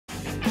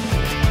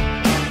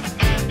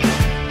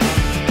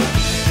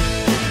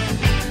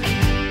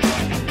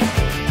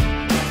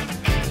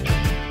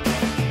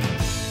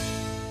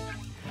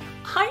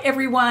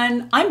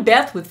everyone, I'm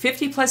Beth with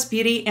 50 Plus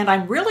Beauty, and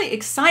I'm really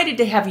excited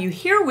to have you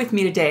here with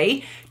me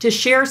today to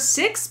share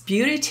 6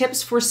 beauty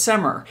tips for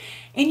summer.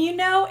 And you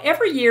know,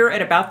 every year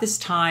at about this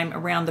time,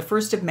 around the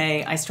 1st of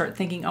May, I start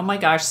thinking, oh my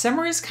gosh,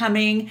 summer is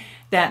coming.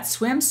 That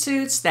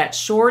swimsuits, that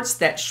shorts,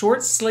 that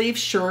short sleeve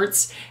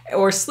shirts,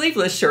 or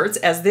sleeveless shirts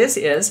as this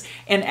is.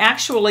 And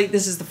actually,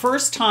 this is the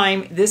first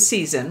time this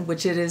season,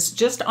 which it is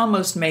just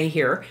almost May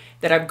here,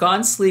 that I've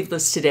gone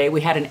sleeveless today.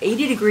 We had an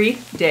 80-degree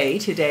day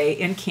today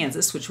in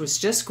Kansas, which was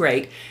just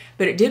great.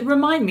 But it did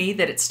remind me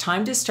that it's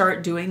time to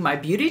start doing my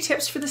beauty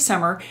tips for the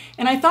summer,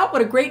 and I thought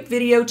what a great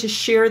video to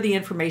share the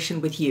information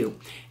with you.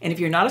 And if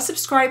you're not a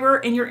subscriber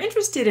and you're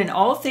interested in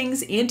all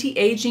things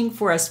anti-aging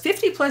for us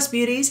 50 plus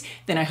beauties,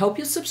 then I hope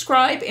you'll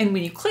subscribe, and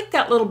when you click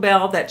that little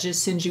bell, that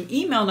just sends you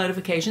email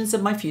notifications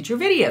of my future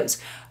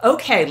videos.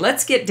 Okay,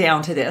 let's get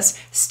down to this.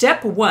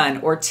 Step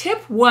 1, or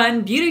tip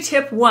 1, beauty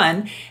tip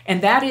 1,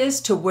 and that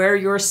is to wear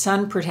your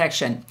sun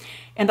protection.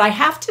 And I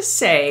have to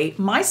say,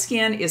 my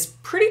skin is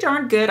pretty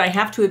darn good, I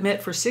have to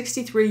admit, for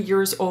 63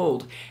 years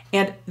old.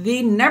 And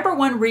the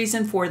 #1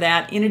 reason for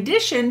that, in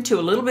addition to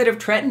a little bit of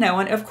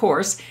tretinoin, of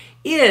course,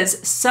 is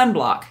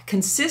sunblock.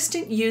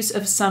 Consistent use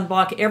of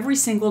sunblock every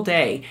single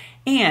day.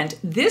 And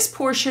this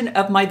portion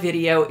of my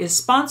video is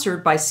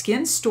sponsored by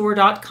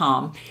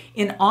SkinStore.com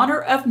in honor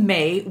of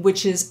May,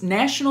 which is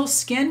National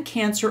Skin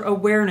Cancer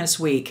Awareness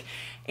Week.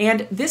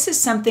 And this is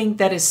something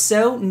that is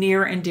so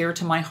near and dear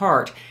to my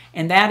heart,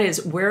 and that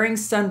is wearing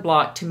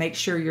sunblock to make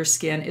sure your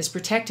skin is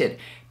protected.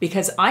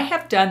 Because I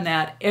have done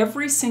that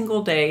every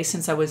single day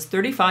since I was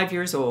 35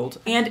 years old.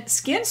 And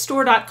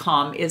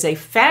SkinStore.com is a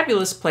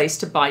fabulous place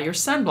to buy your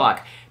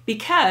sunblock,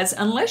 because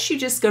unless you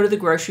just go to the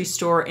grocery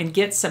store and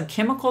get some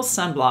chemical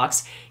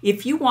sunblocks,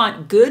 if you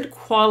want good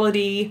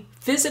quality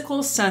physical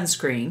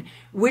sunscreen,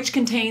 which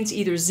contains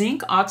either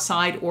zinc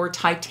oxide or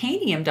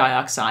titanium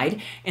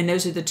dioxide, and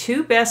those are the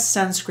 2 best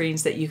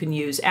sunscreens that you can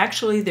use.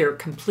 Actually, they're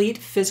complete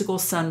physical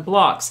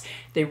sunblocks.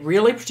 They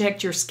really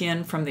protect your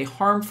skin from the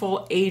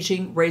harmful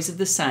aging rays of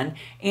the sun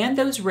and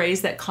those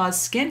rays that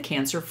cause skin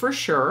cancer for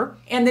sure.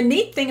 And the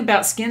neat thing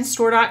about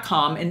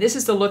SkinStore.com, and this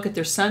is the look at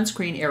their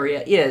sunscreen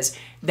area, is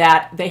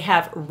that they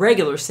have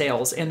regular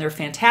sales, and they're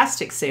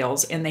fantastic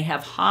sales, and they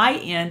have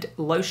high-end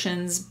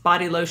lotions,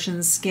 body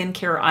lotions,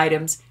 skincare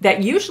items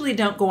that usually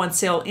don't go on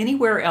sale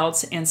anywhere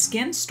else, and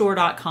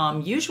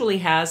SkinStore.com usually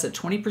has a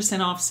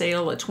 20% off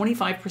sale, a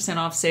 25%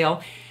 off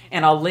sale,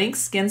 and I'll link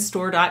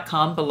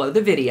SkinStore.com below the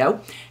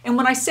video. And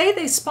when I say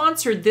they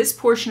sponsored this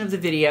portion of the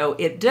video,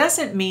 it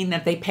doesn't mean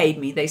that they paid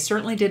me. They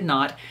certainly did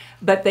not.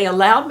 But they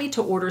allowed me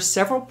to order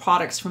several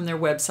products from their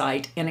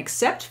website, and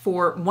except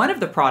for one of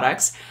the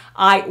products,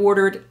 I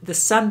ordered the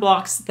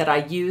sunblocks that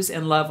I use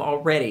and love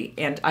already,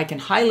 and I can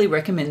highly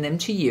recommend them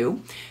to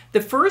you.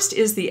 The first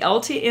is the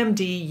Elta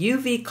MD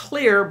UV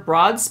Clear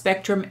Broad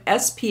Spectrum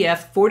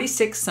SPF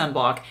 46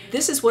 sunblock.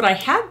 This is what I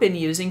have been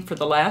using for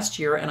the last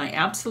year, and I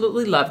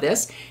absolutely love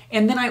this.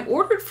 And then I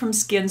ordered from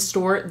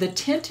SkinStore the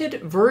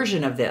tinted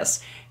version of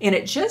this, and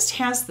it just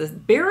has the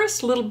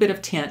barest little bit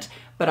of tint,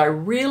 but I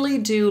really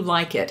do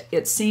like it.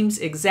 It seems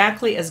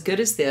exactly as good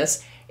as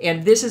this,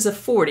 and this is a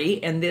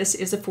 40 and this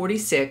is a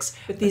 46.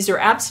 But these are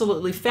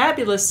absolutely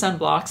fabulous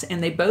sunblocks,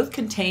 and they both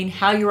contain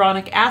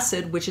hyaluronic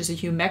acid, which is a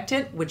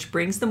humectant, which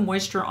brings the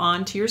moisture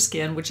onto your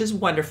skin, which is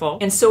wonderful.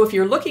 And so if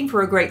you're looking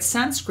for a great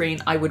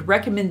sunscreen, I would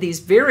recommend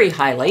these very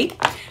highly.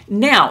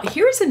 Now,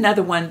 here's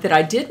another one that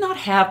I did not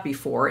have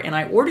before, and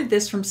I ordered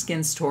this from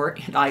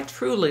SkinStore, and I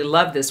truly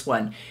love this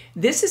one.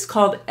 This is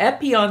called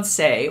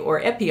Epionce, or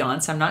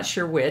Epionce, I'm not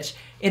sure which,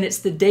 and it's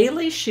the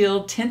Daily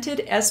Shield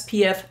Tinted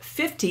SPF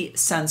 50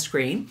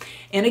 sunscreen.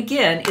 And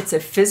again, it's a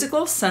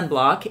physical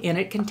sunblock, and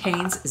it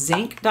contains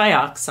zinc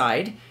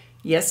dioxide.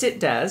 Yes, it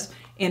does.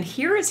 And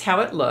here is how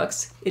it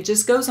looks. It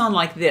just goes on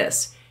like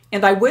this.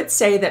 And I would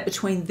say that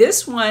between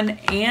this one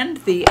and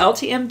the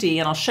Elta MD,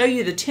 and I'll show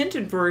you the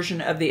tinted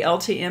version of the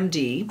Elta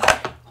MD.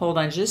 Hold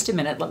on just a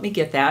minute, let me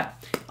get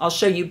that. I'll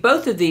show you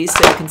both of these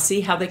so you can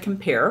see how they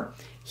compare.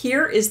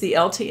 Here is the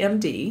Elta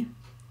MD.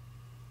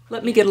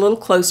 Let me get a little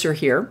closer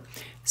here.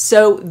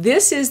 So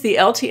this is the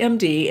Elta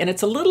MD, and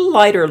it's a little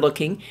lighter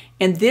looking,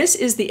 and this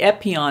is the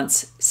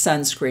Epionce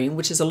sunscreen,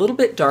 which is a little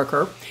bit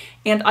darker.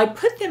 And I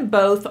put them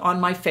both on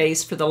my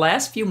face for the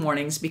last few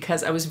mornings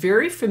because I was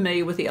very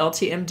familiar with the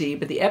Elta MD,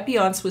 but the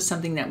Epionce was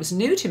something that was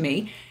new to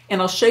me,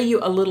 and I'll show you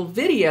a little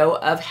video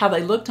of how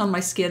they looked on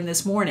my skin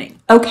this morning.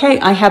 Okay,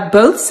 I have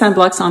both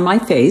sunblocks on my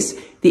face.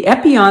 The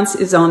Epionce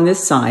is on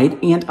this side,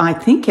 and I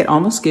think it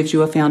almost gives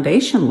you a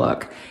foundation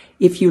look.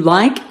 If you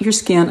like your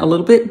skin a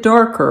little bit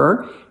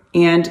darker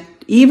and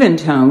even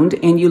toned,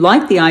 and you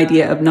like the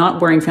idea of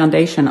not wearing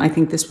foundation, I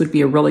think this would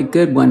be a really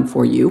good one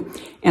for you.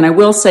 And I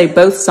will say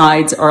both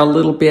sides are they're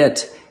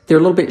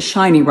a little bit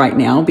shiny right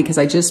now because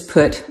I just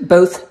put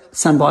both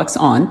sunblocks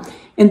on.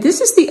 And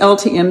this is the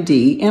Elta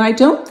MD, and I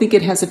don't think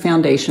it has a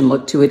foundation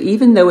look to it,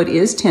 even though it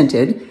is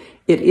tinted.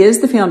 It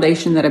is the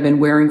foundation that I've been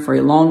wearing for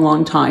a long,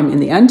 long time in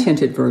the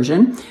untinted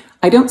version.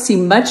 I don't see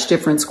much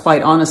difference,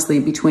 quite honestly,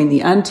 between the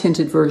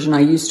untinted version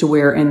I used to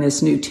wear and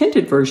this new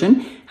tinted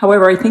version.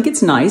 However, I think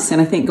it's nice, and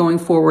I think going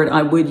forward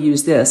I would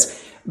use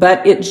this.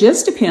 But it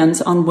just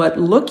depends on what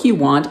look you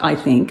want, I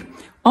think.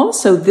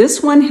 Also,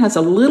 this one has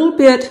a little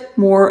bit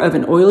more of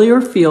an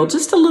oilier feel,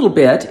 just a little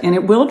bit, and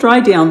it will dry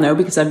down though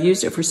because I've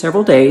used it for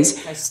several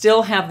days. I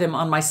still have them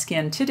on my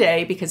skin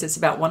today because it's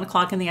about 1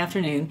 o'clock in the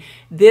afternoon.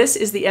 This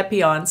is the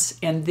Epionce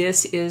and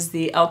this is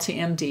the Elta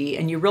MD,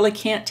 and you really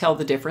can't tell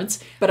the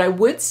difference. But I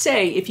would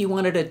say if you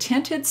wanted a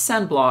tinted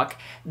sunblock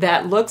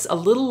that looks a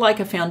little like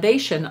a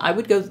foundation, I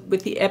would go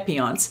with the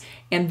Epionce.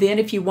 And then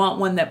if you want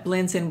one that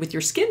blends in with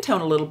your skin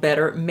tone a little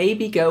better,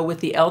 maybe go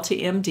with the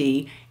Elta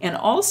MD. And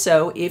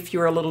also, if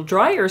you're a little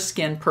drier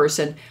skin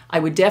person, I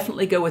would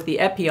definitely go with the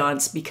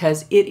Epionce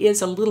because it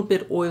is a little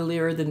bit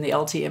oilier than the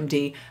Elta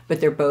MD, but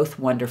they're both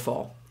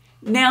wonderful.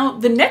 Now,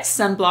 the next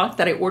sunblock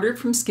that I ordered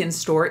from Skin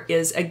Store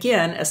is,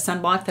 again, a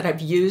sunblock that I've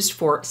used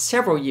for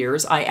several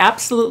years. I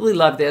absolutely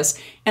love this,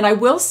 and I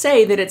will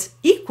say that it's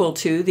equal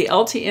to the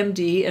Elta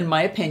MD in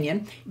my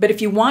opinion. But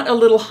if you want a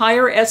little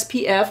higher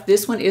SPF,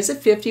 this one is a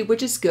 50,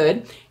 which is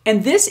good.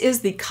 And this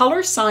is the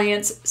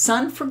Colorescience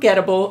Sun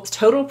Forgettable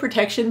Total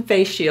Protection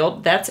Face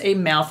Shield. That's a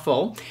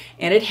mouthful.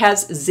 And it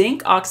has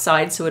zinc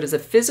oxide, so it is a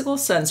physical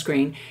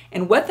sunscreen.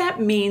 And what that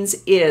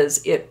means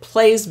is it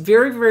plays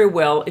very, very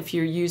well if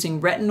you're using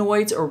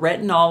retinoids or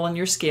retinol on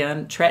your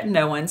skin,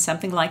 tretinoin,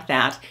 something like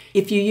that.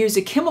 If you use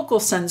a chemical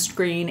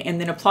sunscreen and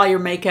then apply your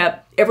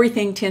makeup,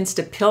 everything tends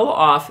to peel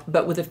off,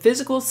 but with a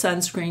physical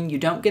sunscreen, you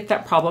don't get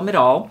that problem at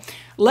all.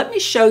 Let me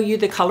show you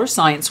the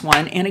Colorescience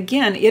one, and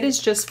again, it is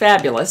just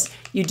fabulous.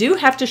 You do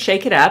have to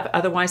shake it up,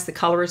 otherwise the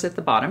color is at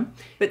the bottom.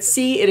 But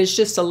see, it is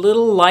just a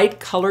little light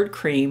colored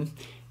cream.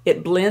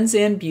 It blends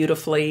in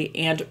beautifully,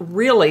 and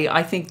really,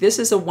 I think this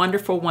is a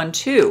wonderful one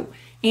too.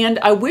 And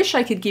I wish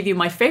I could give you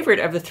my favorite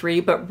of the three,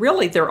 but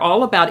really they're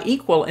all about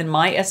equal in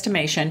my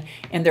estimation,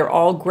 and they're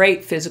all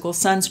great physical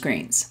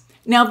sunscreens.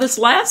 Now, this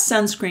last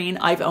sunscreen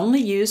I've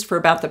only used for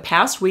about the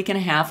past week and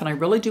a half, and I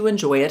really do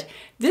enjoy it.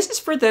 This is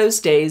for those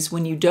days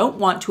when you don't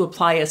want to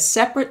apply a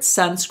separate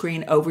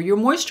sunscreen over your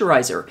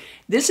moisturizer.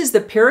 This is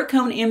the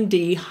Perricone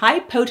MD High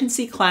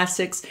Potency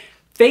Classics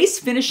Face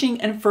Finishing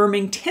and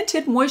Firming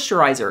Tinted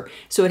Moisturizer.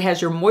 So it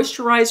has your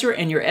moisturizer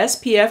and your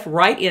SPF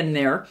right in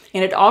there,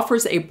 and it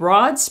offers a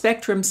broad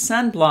spectrum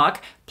sunblock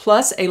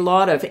plus a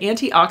lot of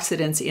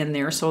antioxidants in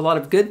there, so a lot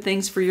of good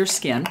things for your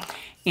skin.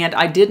 And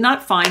I did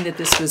not find that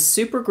this was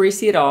super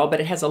greasy at all, but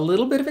it has a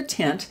little bit of a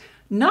tint.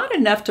 Not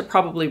enough to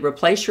probably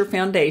replace your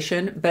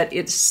foundation, but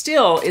it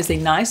still is a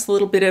nice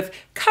little bit of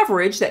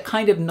coverage that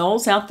kind of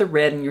nulls out the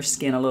red in your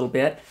skin a little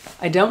bit.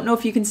 I don't know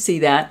if you can see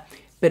that,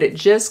 but it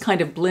just kind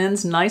of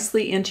blends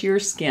nicely into your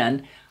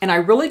skin. And I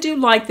really do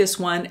like this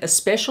one,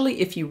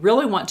 especially if you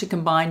really want to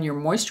combine your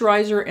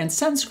moisturizer and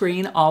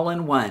sunscreen all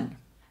in one.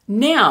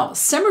 Now,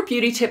 summer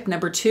beauty tip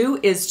number 2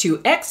 is to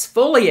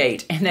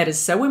exfoliate, and that is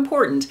so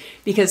important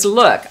because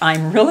look,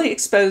 I'm really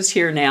exposed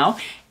here now,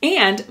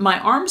 and my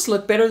arms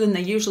look better than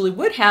they usually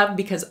would have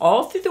because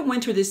all through the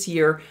winter this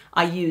year,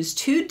 I used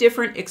 2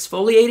 different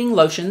exfoliating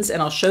lotions,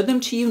 and I'll show them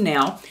to you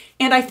now.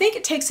 And I think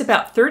it takes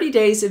about 30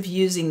 days of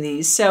using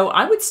these, so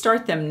I would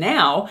start them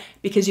now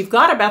because you've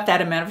got about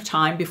that amount of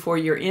time before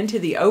you're into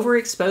the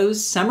overexposed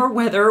summer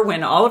weather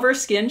when all of our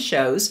skin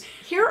shows.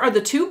 Here are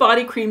the 2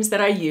 body creams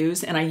that I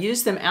use, and I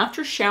use them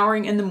after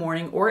showering in the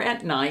morning or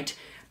at night.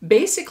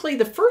 Basically,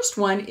 the first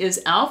one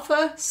is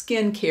Alpha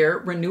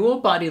Skincare Renewal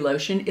Body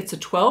Lotion. It's a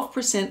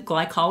 12%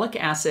 glycolic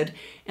acid,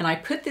 and I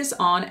put this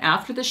on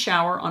after the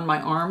shower on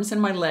my arms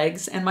and my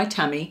legs and my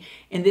tummy,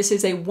 and this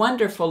is a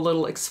wonderful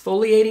little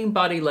exfoliating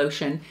body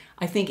lotion.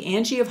 I think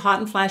Angie of Hot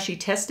and Flashy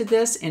tested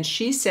this, and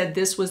she said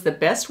this was the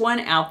best one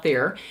out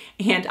there,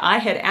 and I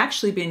had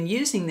actually been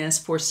using this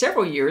for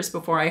several years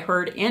before I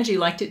heard Angie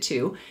liked it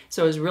too,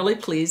 so I was really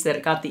pleased that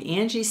it got the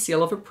Angie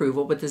seal of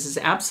approval, but this is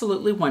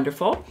absolutely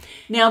wonderful.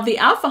 Now, the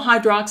Alpha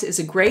Hydrox is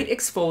a great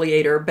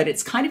exfoliator, but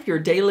it's kind of your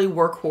daily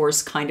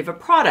workhorse kind of a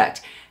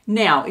product.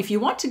 Now, if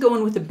you want to go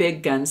in with the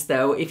big guns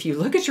though, if you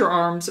look at your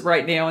arms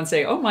right now and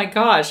say, oh my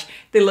gosh,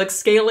 they look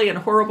scaly and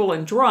horrible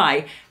and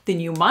dry, then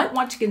you might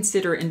want to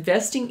consider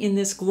investing in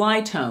this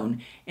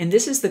Glytone. And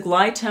this is the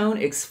Glytone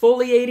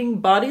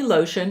Exfoliating Body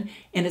Lotion,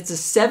 and it's a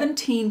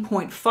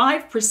 17.5%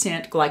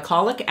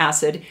 glycolic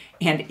acid,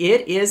 and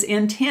it is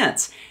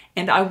intense.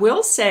 And I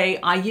will say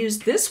I use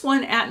this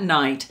one at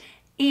night,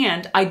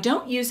 and I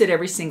don't use it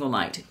every single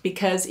night,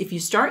 because if you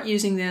start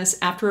using this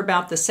after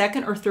about the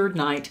 2nd or 3rd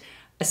night,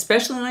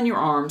 especially on your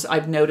arms,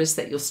 I've noticed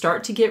that you'll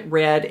start to get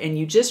red and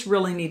you just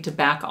really need to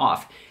back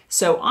off.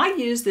 So I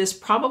use this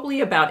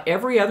probably about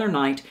every other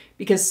night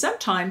because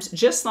sometimes,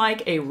 just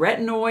like a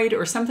retinoid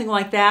or something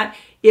like that,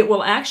 it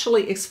will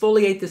actually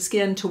exfoliate the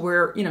skin to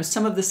where, you know,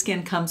 some of the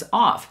skin comes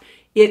off.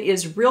 It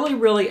is really,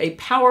 really a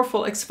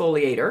powerful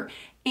exfoliator.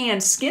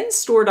 And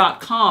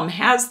skinstore.com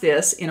has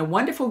this in a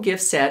wonderful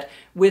gift set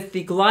with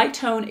the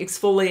Glytone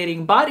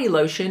Exfoliating Body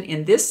Lotion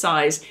in this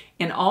size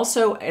and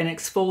also an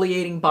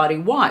exfoliating body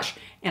wash.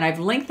 And I've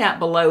linked that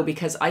below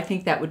because I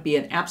think that would be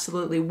an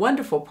absolutely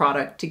wonderful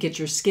product to get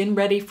your skin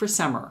ready for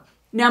summer.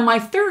 Now my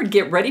third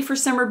get ready for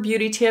summer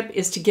beauty tip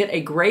is to get a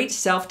great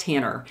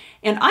self-tanner.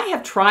 And I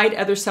have tried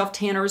other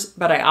self-tanners,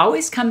 but I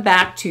always come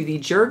back to the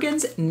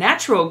Jergens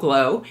Natural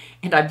Glow,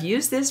 and I've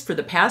used this for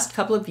the past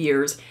couple of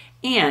years.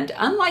 And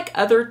unlike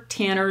other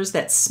tanners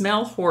that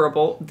smell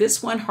horrible,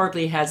 this one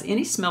hardly has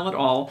any smell at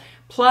all.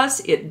 Plus,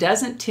 it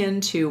doesn't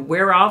tend to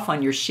wear off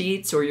on your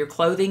sheets or your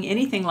clothing,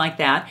 anything like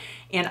that.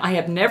 And I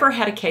have never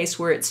had a case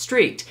where it's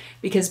streaked,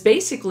 because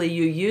basically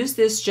you use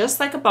this just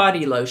like a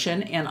body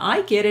lotion, and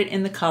I get it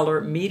in the color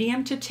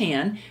medium to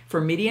tan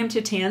for medium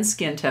to tan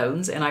skin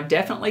tones, and I'm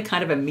definitely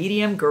kind of a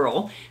medium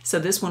girl, so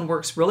this one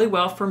works really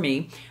well for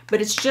me.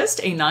 But it's just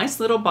a nice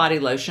little body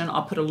lotion.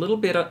 I'll put a little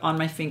bit on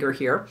my finger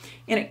here,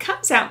 and it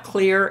comes out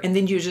clear, and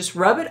then you just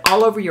rub it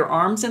all over your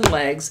arms and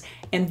legs,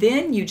 and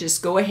then you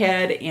just go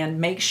ahead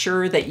and make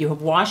sure that you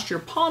have washed your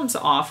palms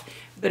off.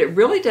 But it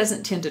really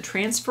doesn't tend to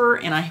transfer,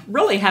 and I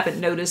really haven't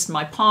noticed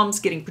my palms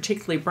getting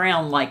particularly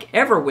brown like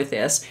ever with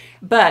this.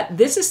 But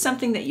this is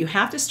something that you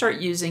have to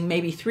start using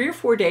maybe 3 or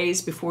 4 days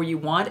before you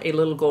want a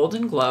little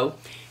golden glow.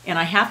 And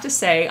I have to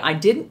say, I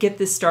didn't get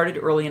this started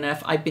early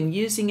enough. I've been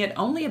using it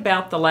only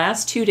about the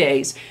last 2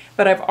 days,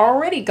 but I've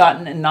already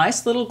gotten a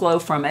nice little glow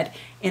from it,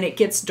 and it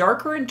gets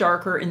darker and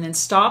darker and then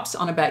stops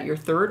on about your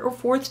 3rd or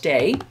 4th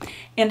day.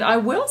 And I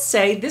will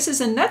say this is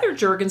another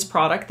Jergens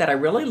product that I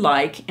really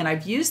like, and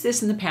I've used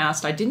this in the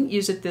past. I didn't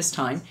use it this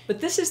time,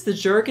 but this is the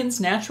Jergens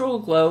Natural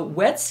Glow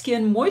Wet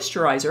Skin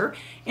Moisturizer.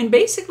 And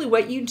basically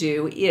what you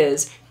do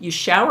is you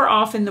shower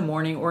off in the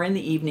morning or in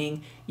the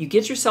evening, you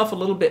get yourself a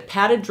little bit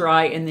patted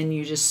dry, and then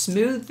you just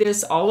smooth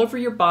this all over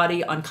your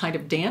body on kind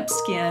of damp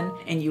skin,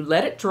 and you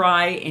let it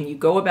dry and you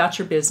go about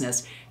your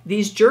business.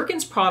 These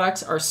Jergens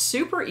products are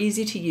super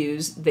easy to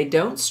use, they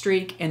don't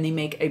streak, and they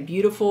make a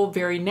beautiful,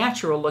 very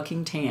natural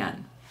looking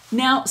tan.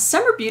 Now,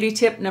 summer beauty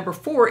tip number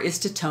 4 is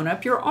to tone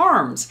up your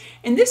arms.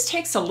 And this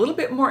takes a little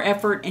bit more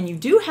effort, and you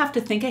do have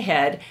to think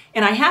ahead.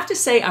 And I have to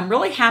say I'm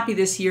really happy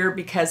this year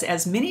because,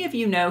 as many of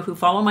you know who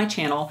follow my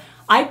channel,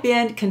 I've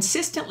been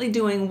consistently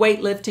doing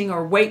weightlifting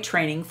or weight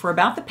training for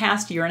about the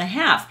past 1.5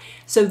 years.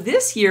 So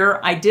this year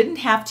I didn't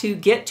have to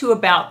get to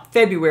about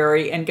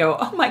February and go,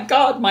 oh my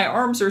God, my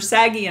arms are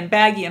saggy and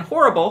baggy and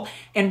horrible,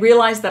 and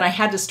realize that I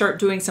had to start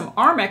doing some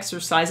arm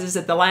exercises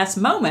at the last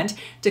moment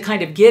to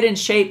kind of get in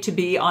shape to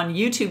be on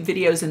YouTube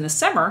videos in the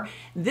summer.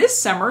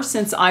 This summer,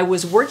 since I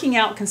was working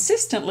out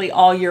consistently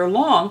all year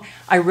long,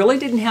 I really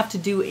didn't have to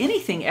do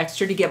anything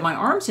extra to get my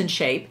arms in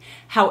shape.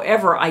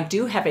 However, I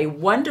do have a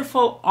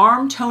wonderful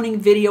arm toning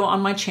video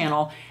on my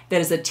channel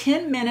that is a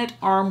 10-minute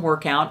arm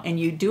workout, and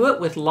you do it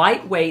with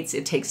light weights.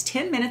 It takes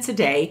 10 minutes a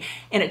day,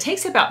 and it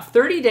takes about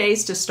 30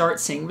 days to start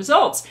seeing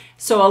results.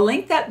 So I'll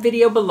link that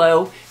video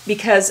below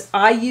because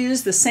I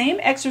use the same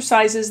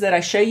exercises that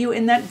I show you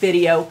in that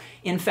video.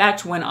 In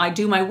fact, when I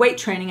do my weight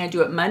training, I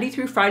do it Monday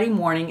through Friday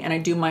morning, and I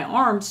do my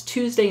arms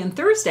Tuesday and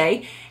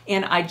Thursday,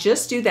 and I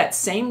just do that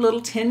same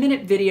little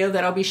 10-minute video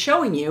that I'll be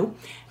showing you.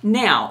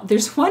 Now,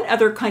 there's one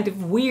other kind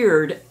of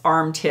weird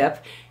arm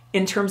tip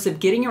in terms of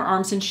getting your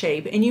arms in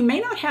shape, and you may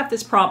not have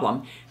this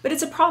problem, but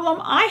it's a problem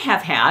I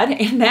have had,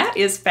 and that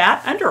is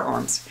fat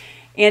underarms.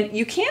 And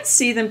you can't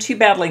see them too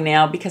badly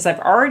now because I've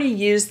already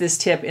used this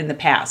tip in the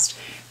past,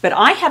 but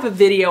I have a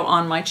video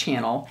on my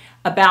channel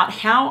about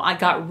how I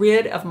got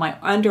rid of my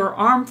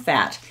underarm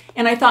fat.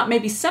 And I thought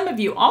maybe some of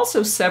you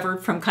also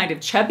suffered from kind of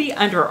chubby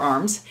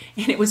underarms,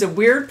 and it was a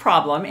weird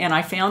problem, and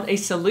I found a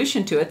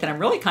solution to it that I'm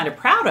really kind of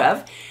proud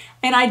of.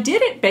 And I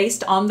did it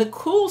based on the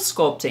cool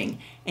sculpting.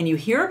 And you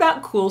hear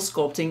about cool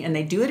sculpting, and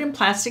they do it in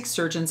plastic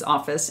surgeon's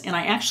office. And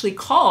I actually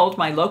called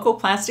my local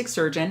plastic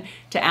surgeon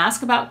to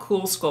ask about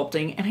cool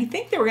sculpting. And I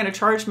think they were going to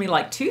charge me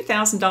like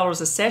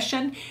 $2,000 a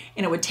session,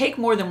 and it would take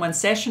more than one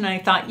session. And I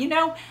thought, you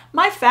know,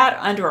 my fat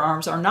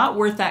underarms are not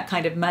worth that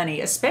kind of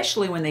money,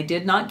 especially when they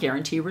did not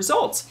guarantee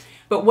results.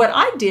 But what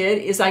I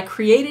did is I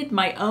created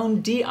my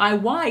own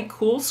DIY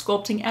cool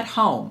sculpting at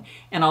home.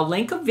 And I'll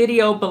link a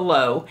video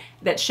below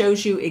that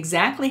shows you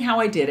exactly how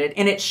I did it.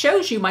 And it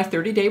shows you my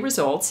 30-day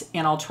results.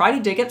 And I'll try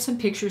to dig up some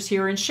pictures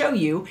here and show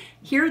you.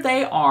 Here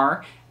they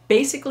are.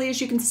 Basically, as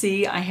you can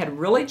see, I had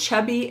really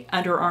chubby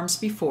underarms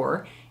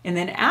before. And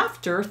then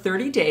after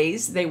 30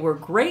 days, they were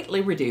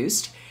greatly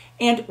reduced.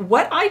 And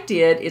what I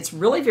did, it's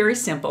really very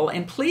simple,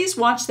 and please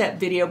watch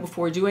that video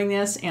before doing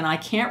this, and I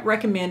can't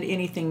recommend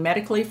anything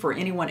medically for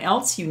anyone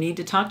else. You need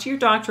to talk to your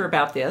doctor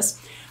about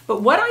this.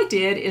 But what I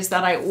did is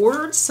that I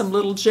ordered some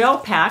little gel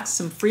packs,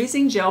 some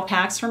freezing gel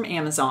packs from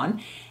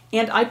Amazon,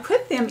 and I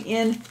put them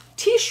in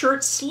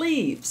t-shirt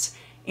sleeves.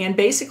 And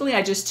basically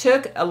I just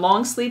took a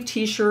long sleeve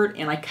t-shirt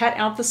and I cut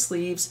out the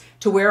sleeves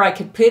to where I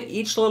could put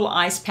each little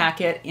ice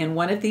packet in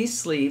one of these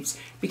sleeves,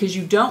 because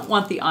you don't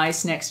want the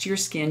ice next to your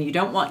skin. You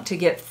don't want to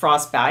get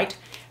frostbite.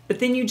 But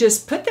then you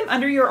just put them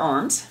under your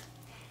arms.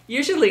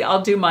 Usually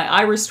I'll do my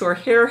eye restore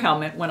hair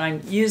helmet when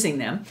I'm using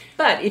them.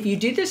 But if you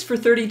do this for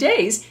 30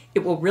 days, it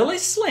will really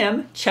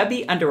slim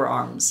chubby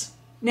underarms.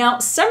 Now,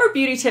 summer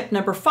beauty tip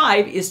number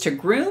 5 is to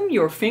groom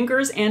your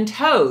fingers and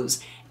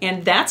toes.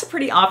 And that's a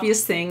pretty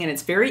obvious thing, and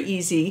it's very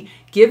easy.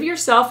 give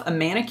yourself a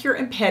manicure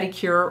and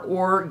pedicure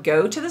or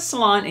go to the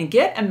salon and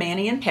get a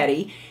mani and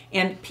pedi.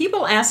 And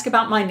people ask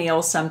about my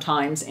nails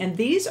sometimes, and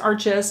these are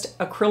just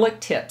acrylic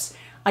tips.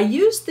 I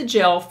used the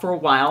gel for a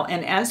while,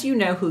 and as you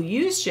know who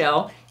use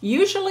gel,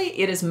 usually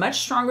it is much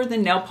stronger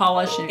than nail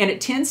polish and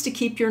it tends to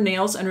keep your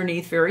nails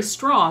underneath very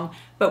strong.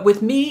 But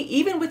with me,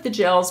 even with the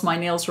gels, my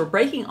nails were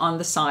breaking on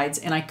the sides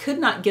and I could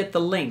not get the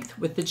length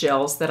with the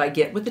gels that I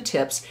get with the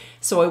tips.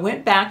 So I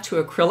went back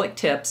to acrylic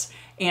tips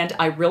and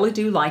I really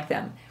do like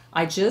them.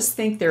 I just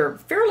think they're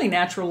fairly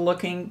natural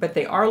looking, but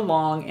they are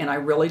long and I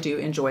really do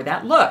enjoy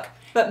that look.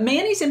 But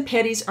manis and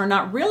pedis are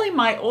not really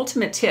my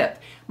ultimate tip.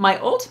 My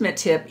ultimate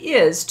tip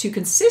is to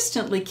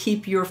consistently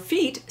keep your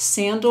feet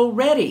sandal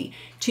ready,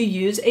 to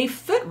use a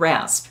foot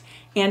rasp.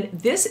 And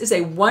this is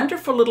a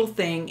wonderful little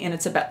thing and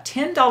it's about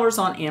 $10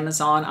 on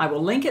Amazon. I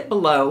will link it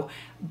below.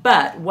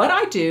 But what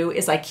I do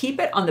is I keep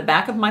it on the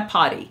back of my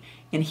potty.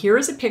 And here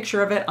is a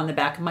picture of it on the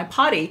back of my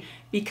potty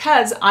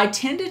because I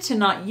tended to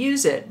not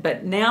use it.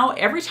 But now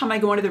every time I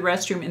go into the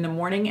restroom in the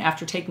morning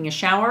after taking a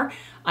shower,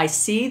 I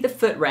see the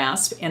foot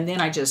rasp and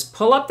then I just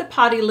pull up the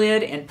potty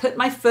lid and put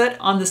my foot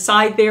on the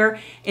side there.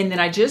 And then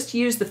I just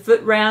use the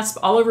foot rasp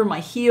all over my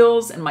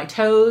heels and my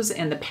toes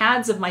and the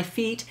pads of my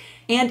feet.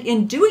 And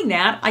in doing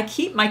that, I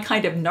keep my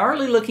kind of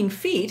gnarly looking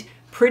feet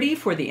pretty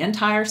for the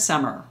entire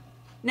summer.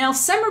 Now,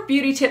 summer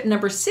beauty tip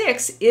number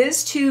 6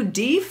 is to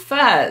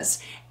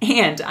defuzz.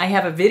 And I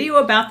have a video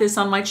about this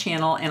on my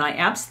channel and I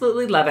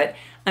absolutely love it.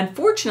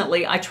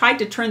 Unfortunately, I tried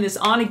to turn this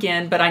on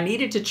again, but I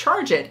needed to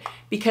charge it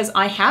because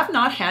I have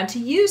not had to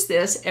use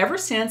this ever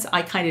since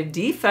I kind of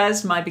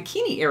defuzzed my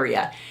bikini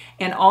area.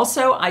 And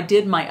also I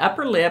did my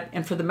upper lip,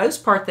 and for the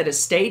most part that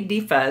has stayed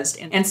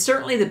defuzzed, and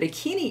certainly the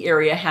bikini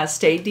area has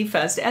stayed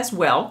defuzzed as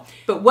well.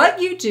 But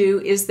what you do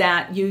is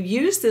that you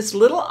use this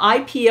little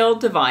IPL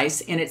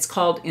device and it's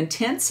called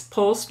Intense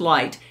Pulsed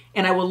Light.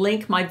 And I will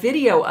link my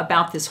video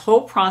about this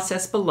whole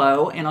process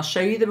below and I'll show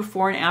you the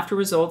before and after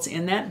results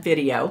in that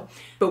video.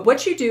 But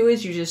what you do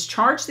is you just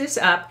charge this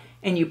up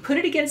and you put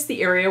it against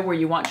the area where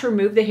you want to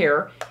remove the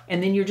hair,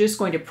 and then you're just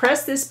going to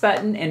press this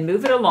button and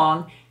move it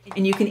along.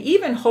 And you can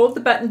even hold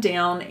the button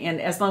down, and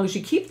as long as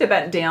you keep the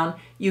button down,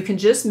 you can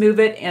just move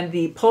it and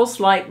the pulse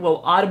light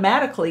will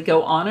automatically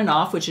go on and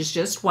off, which is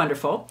just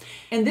wonderful.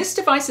 And this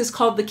device is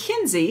called the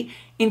Kinsey,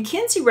 and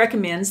Kinsey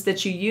recommends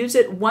that you use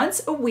it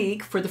once a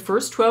week for the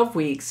first 12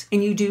 weeks,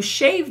 and you do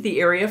shave the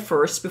area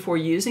first before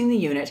using the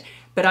unit.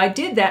 But I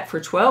did that for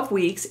 12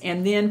 weeks,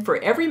 and then for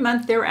every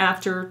month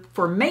thereafter,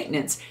 for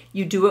maintenance,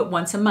 you do it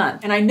once a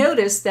month. And I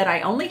noticed that I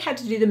only had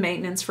to do the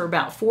maintenance for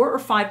about 4 or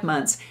 5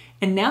 months,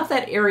 and now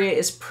that area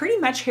is pretty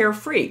much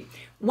hair-free.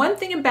 One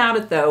thing about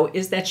it though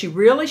is that you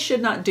really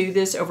should not do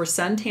this over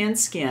suntan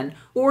skin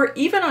or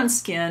even on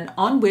skin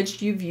on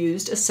which you've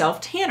used a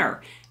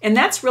self-tanner. And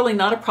that's really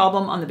not a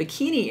problem on the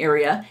bikini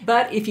area,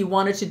 but if you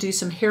wanted to do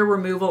some hair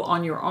removal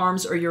on your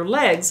arms or your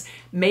legs,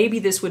 maybe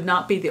this would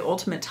not be the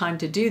ultimate time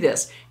to do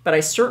this. But I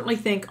certainly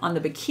think on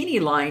the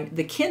bikini line,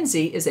 the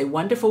Kinsey is a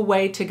wonderful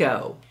way to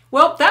go.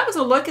 Well, that was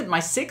a look at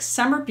my 6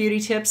 summer beauty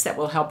tips that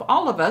will help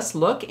all of us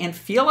look and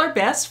feel our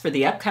best for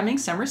the upcoming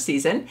summer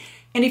season.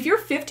 And if you're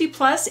 50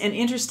 plus and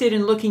interested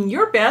in looking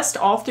your best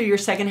all through your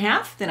second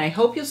half, then I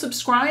hope you'll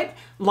subscribe,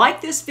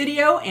 like this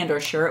video, and or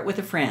share it with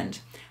a friend.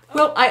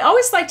 Well, I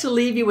always like to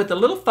leave you with a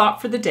little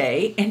thought for the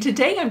day, and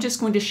today I'm just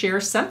going to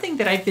share something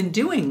that I've been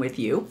doing with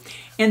you.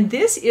 And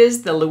this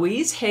is the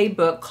Louise Hay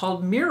book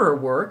called Mirror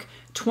Work,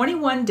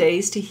 21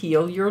 Days to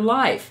Heal Your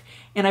Life.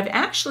 And I've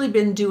actually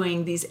been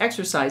doing these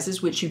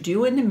exercises, which you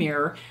do in the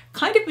mirror,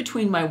 kind of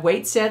between my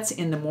weight sets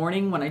in the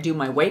morning when I do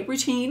my weight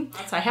routine.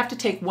 So I have to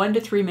take 1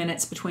 to 3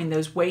 minutes between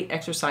those weight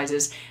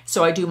exercises.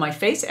 So I do my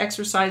face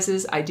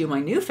exercises, I do my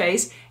new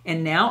face,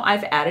 and now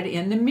I've added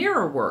in the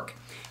mirror work.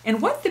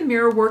 And what the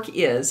mirror work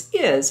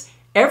is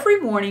every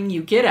morning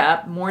you get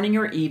up, morning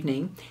or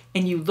evening,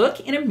 and you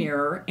look in a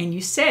mirror and you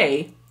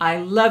say, I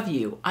love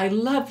you, I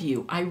love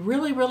you, I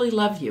really, really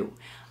love you.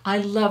 I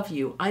love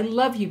you,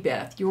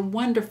 Beth. You're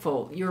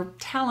wonderful, you're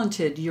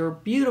talented, you're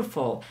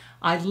beautiful.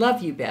 I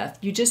love you, Beth.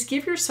 You just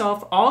give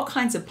yourself all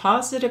kinds of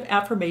positive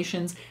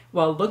affirmations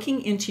while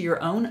looking into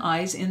your own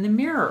eyes in the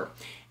mirror.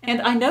 And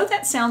I know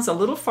that sounds a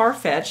little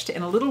far-fetched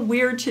and a little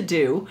weird to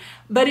do,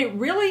 but it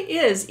really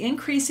is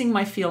increasing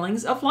my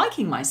feelings of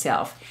liking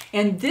myself.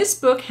 And this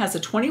book has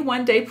a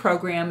 21-day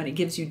program, and it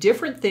gives you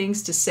different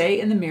things to say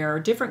in the mirror,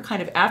 different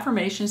kind of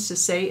affirmations to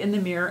say in the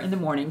mirror in the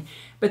morning.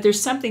 But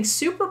there's something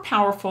super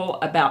powerful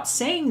about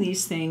saying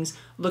these things,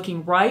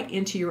 looking right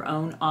into your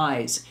own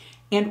eyes.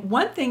 And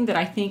one thing that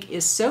I think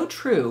is so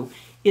true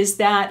is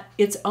that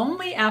it's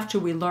only after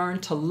we learn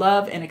to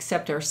love and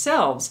accept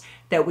ourselves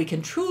that we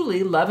can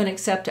truly love and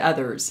accept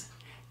others.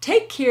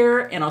 Take care,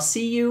 and I'll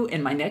see you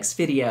in my next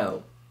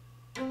video.